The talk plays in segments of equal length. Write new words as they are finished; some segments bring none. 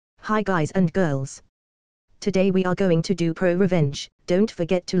Hi guys and girls. Today we are going to do pro revenge. Don't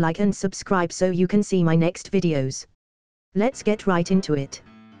forget to like and subscribe so you can see my next videos. Let's get right into it.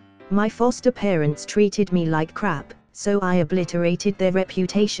 My foster parents treated me like crap, so I obliterated their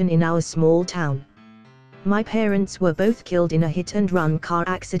reputation in our small town. My parents were both killed in a hit-and-run car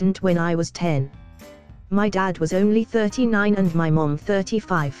accident when I was 10. My dad was only 39 and my mom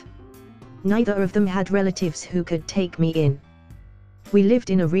 35. Neither of them had relatives who could take me in. We lived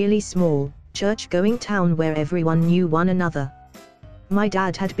in a really small, church-going town where everyone knew one another. My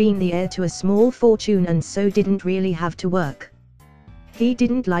dad had been the heir to a small fortune and so didn't really have to work. He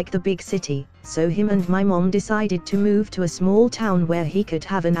didn't like the big city, so him and my mom decided to move to a small town where he could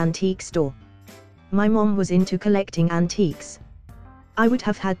have an antique store. My mom was into collecting antiques. I would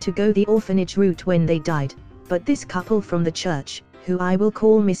have had to go the orphanage route when they died, but this couple from the church, who I will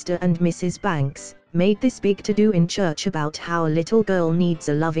call Mr. and Mrs. Banks, made this big to-do in church about how a little girl needs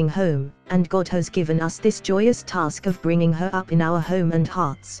a loving home, and God has given us this joyous task of bringing her up in our home and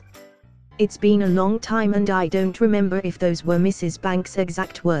hearts. It's been a long time and I don't remember if those were Mrs. Banks'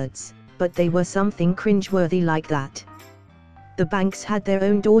 exact words, but they were something cringeworthy like that. The Banks had their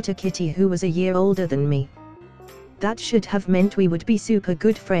own daughter Kitty who was a year older than me. That should have meant we would be super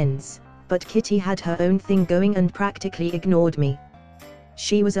good friends, but Kitty had her own thing going and practically ignored me.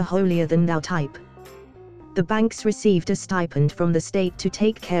 She was a holier-than-thou type. The Banks received a stipend from the state to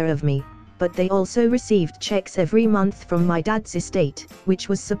take care of me, but they also received checks every month from my dad's estate, which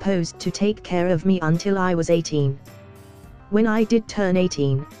was supposed to take care of me until I was 18. When I did turn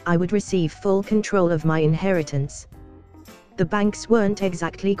 18, I would receive full control of my inheritance. The Banks weren't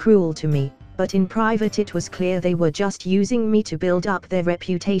exactly cruel to me, but in private it was clear they were just using me to build up their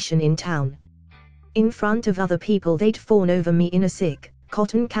reputation in town. In front of other people they'd fawn over me in a sick,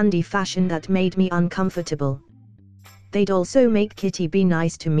 cotton candy fashion that made me uncomfortable. They'd also make Kitty be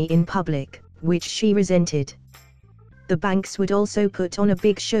nice to me in public, which she resented. The Banks would also put on a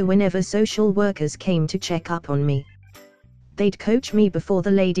big show whenever social workers came to check up on me. They'd coach me before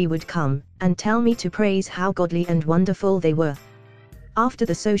the lady would come, and tell me to praise how godly and wonderful they were. After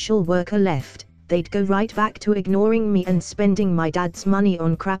the social worker left, they'd go right back to ignoring me and spending my dad's money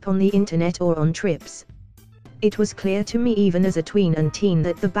on crap on the internet or on trips. It was clear to me even as a tween and teen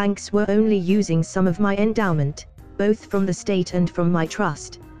that the Banks were only using some of my endowment, both from the state and from my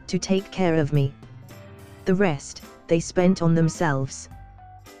trust, to take care of me. The rest, they spent on themselves.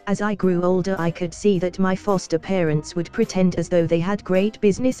 As I grew older I could see that my foster parents would pretend as though they had great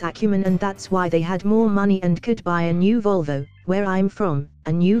business acumen and that's why they had more money and could buy a new Volvo. Where I'm from,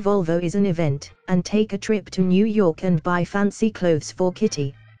 a new Volvo is an event, and take a trip to New York and buy fancy clothes for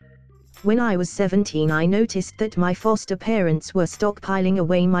Kitty. When I was 17 I noticed that my foster parents were stockpiling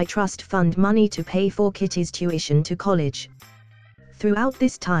away my trust fund money to pay for Kitty's tuition to college. Throughout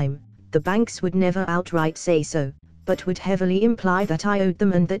this time, the Banks would never outright say so, but would heavily imply that I owed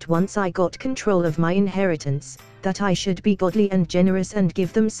them and that once I got control of my inheritance, that I should be godly and generous and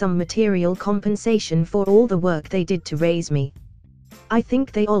give them some material compensation for all the work they did to raise me. I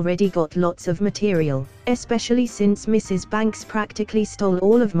think they already got lots of material, especially since Mrs. Banks practically stole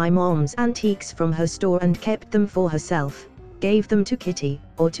all of my mom's antiques from her store and kept them for herself, gave them to Kitty,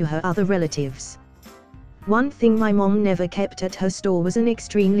 or to her other relatives. One thing my mom never kept at her store was an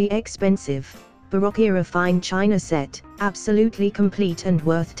extremely expensive, Baroque-era fine china set, absolutely complete and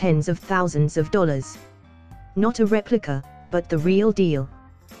worth tens of thousands of dollars. Not a replica, but the real deal.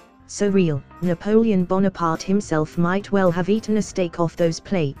 So real, Napoleon Bonaparte himself might well have eaten a steak off those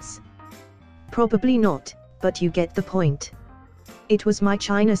plates. Probably not, but you get the point. It was my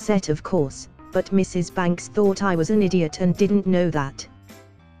china set of course, but Mrs. Banks thought I was an idiot and didn't know that.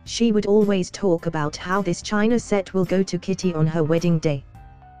 She would always talk about how this china set will go to Kitty on her wedding day.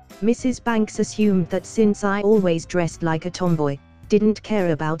 Mrs. Banks assumed that since I always dressed like a tomboy, didn't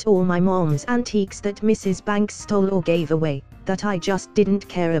care about all my mom's antiques that Mrs. Banks stole or gave away, that I just didn't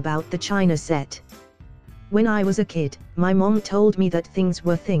care about the china set. When I was a kid, my mom told me that things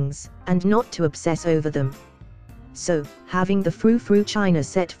were things, and not to obsess over them. So, having the frou-frou china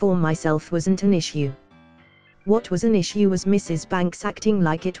set for myself wasn't an issue. What was an issue was Mrs. Banks acting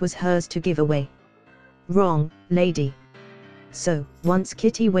like it was hers to give away. Wrong, lady. So, once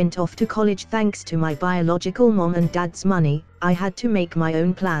Kitty went off to college thanks to my biological mom and dad's money, I had to make my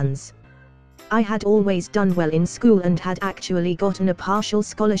own plans. I had always done well in school and had actually gotten a partial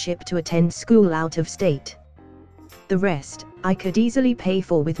scholarship to attend school out of state. The rest, I could easily pay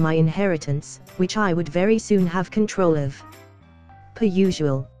for with my inheritance, which I would very soon have control of. Per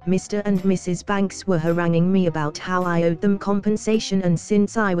usual, Mr. and Mrs. Banks were haranguing me about how I owed them compensation and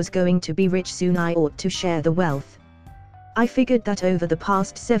since I was going to be rich soon I ought to share the wealth. I figured that over the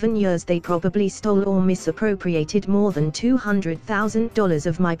past 7 years they probably stole or misappropriated more than $200,000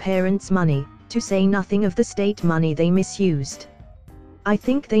 of my parents' money, to say nothing of the state money they misused. I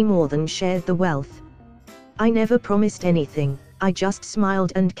think they more than shared the wealth. I never promised anything, I just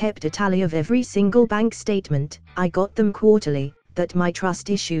smiled and kept a tally of every single bank statement, I got them quarterly, that my trust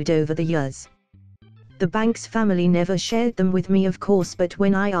issued over the years. The bank's family never shared them with me of course, but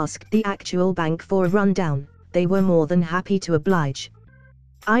when I asked the actual bank for a rundown, they were more than happy to oblige.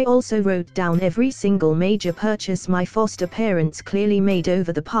 I also wrote down every single major purchase my foster parents clearly made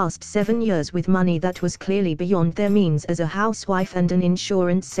over the past 7 years with money that was clearly beyond their means as a housewife and an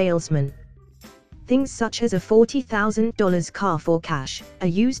insurance salesman. Things such as a $40,000 car for cash, a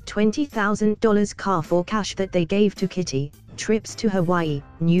used $20,000 car for cash that they gave to Kitty, trips to Hawaii,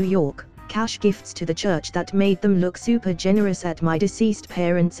 New York, cash gifts to the church that made them look super generous at my deceased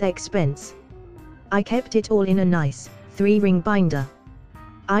parents' expense. I kept it all in a nice, 3-ring binder.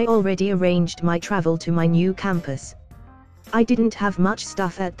 I already arranged my travel to my new campus. I didn't have much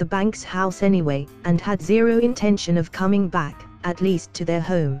stuff at the bank's house anyway, and had zero intention of coming back, at least to their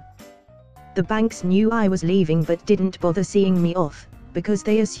home. The banks knew I was leaving but didn't bother seeing me off, because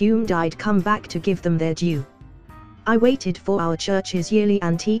they assumed I'd come back to give them their due. I waited for our church's yearly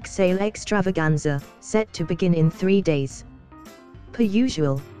antique sale extravaganza, set to begin in 3 days. Per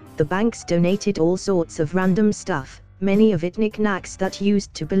usual, the banks donated all sorts of random stuff, many of it knickknacks that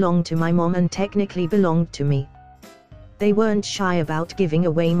used to belong to my mom and technically belonged to me. They weren't shy about giving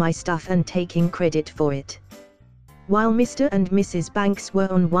away my stuff and taking credit for it. While Mr. and Mrs. Banks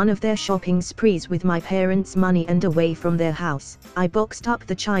were on one of their shopping sprees with my parents' money and away from their house, I boxed up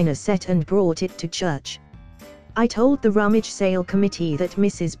the china set and brought it to church. I told the rummage sale committee that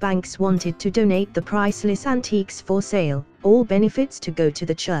Mrs. Banks wanted to donate the priceless antiques for sale, all benefits to go to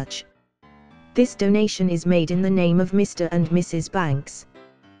the church. This donation is made in the name of Mr. and Mrs. Banks.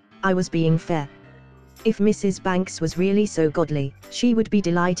 I was being fair. If Mrs. Banks was really so godly, she would be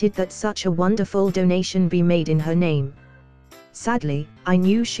delighted that such a wonderful donation be made in her name. Sadly, I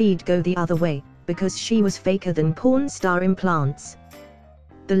knew she'd go the other way, because she was faker than porn star implants.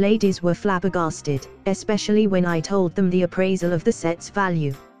 The ladies were flabbergasted, especially when I told them the appraisal of the set's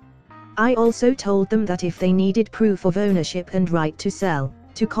value. I also told them that if they needed proof of ownership and right to sell,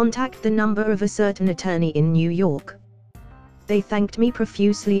 to contact the number of a certain attorney in New York. They thanked me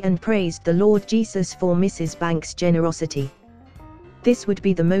profusely and praised the Lord Jesus for Mrs. Banks' generosity. This would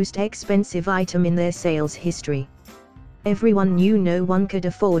be the most expensive item in their sales history. Everyone knew no one could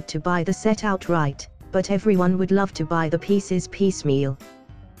afford to buy the set outright, but everyone would love to buy the pieces piecemeal.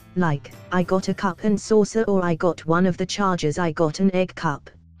 Like, I got a cup and saucer or I got one of the chargers, I got an egg cup.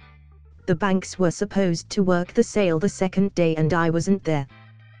 The banks were supposed to work the sale the second day and I wasn't there.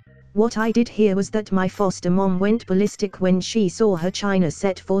 What I did hear was that my foster mom went ballistic when she saw her china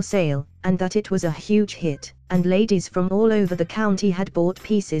set for sale, and that it was a huge hit, and ladies from all over the county had bought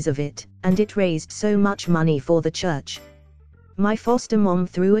pieces of it, and it raised so much money for the church. My foster mom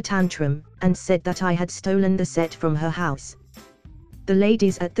threw a tantrum, and said that I had stolen the set from her house. The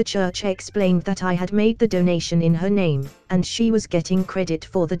ladies at the church explained that I had made the donation in her name, and she was getting credit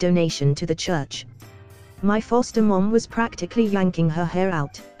for the donation to the church. My foster mom was practically yanking her hair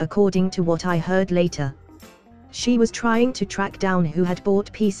out, according to what I heard later. She was trying to track down who had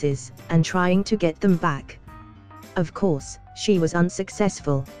bought pieces, and trying to get them back. Of course, she was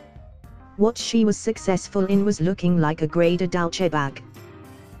unsuccessful. What she was successful in was looking like a Grada Douche bag.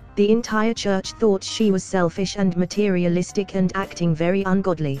 The entire church thought she was selfish and materialistic and acting very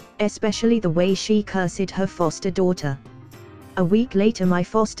ungodly, especially the way she cursed her foster daughter. A week later my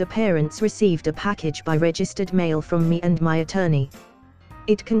foster parents received a package by registered mail from me and my attorney.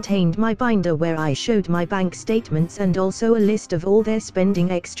 It contained my binder where I showed my bank statements and also a list of all their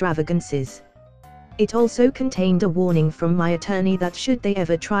spending extravagances. It also contained a warning from my attorney that should they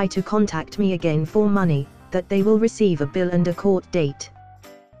ever try to contact me again for money, that they will receive a bill and a court date.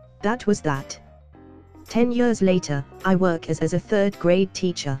 That was that. 10 years later, I work as a 3rd grade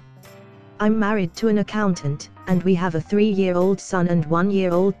teacher. I'm married to an accountant, and we have a 3-year-old son and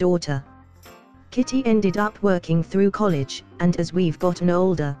 1-year-old daughter. Kitty ended up working through college, and as we've gotten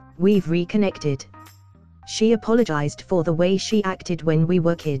older, we've reconnected. She apologized for the way she acted when we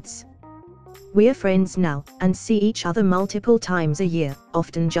were kids. We're friends now, and see each other multiple times a year,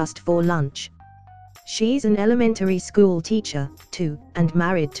 often just for lunch. She's an elementary school teacher, too, and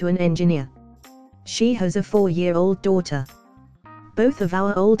married to an engineer. She has a 4-year-old daughter. Both of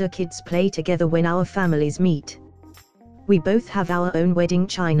our older kids play together when our families meet. We both have our own wedding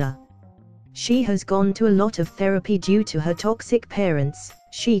china. She has gone to a lot of therapy due to her toxic parents,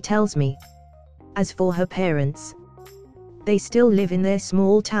 she tells me. As for her parents, They still live in their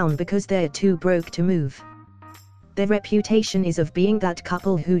small town because they're too broke to move. Their reputation is of being that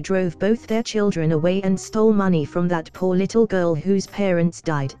couple who drove both their children away and stole money from that poor little girl whose parents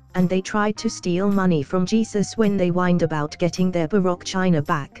died, and they tried to steal money from Jesus when they whined about getting their Baroque china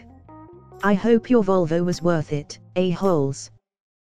back. I hope your Volvo was worth it, a-holes.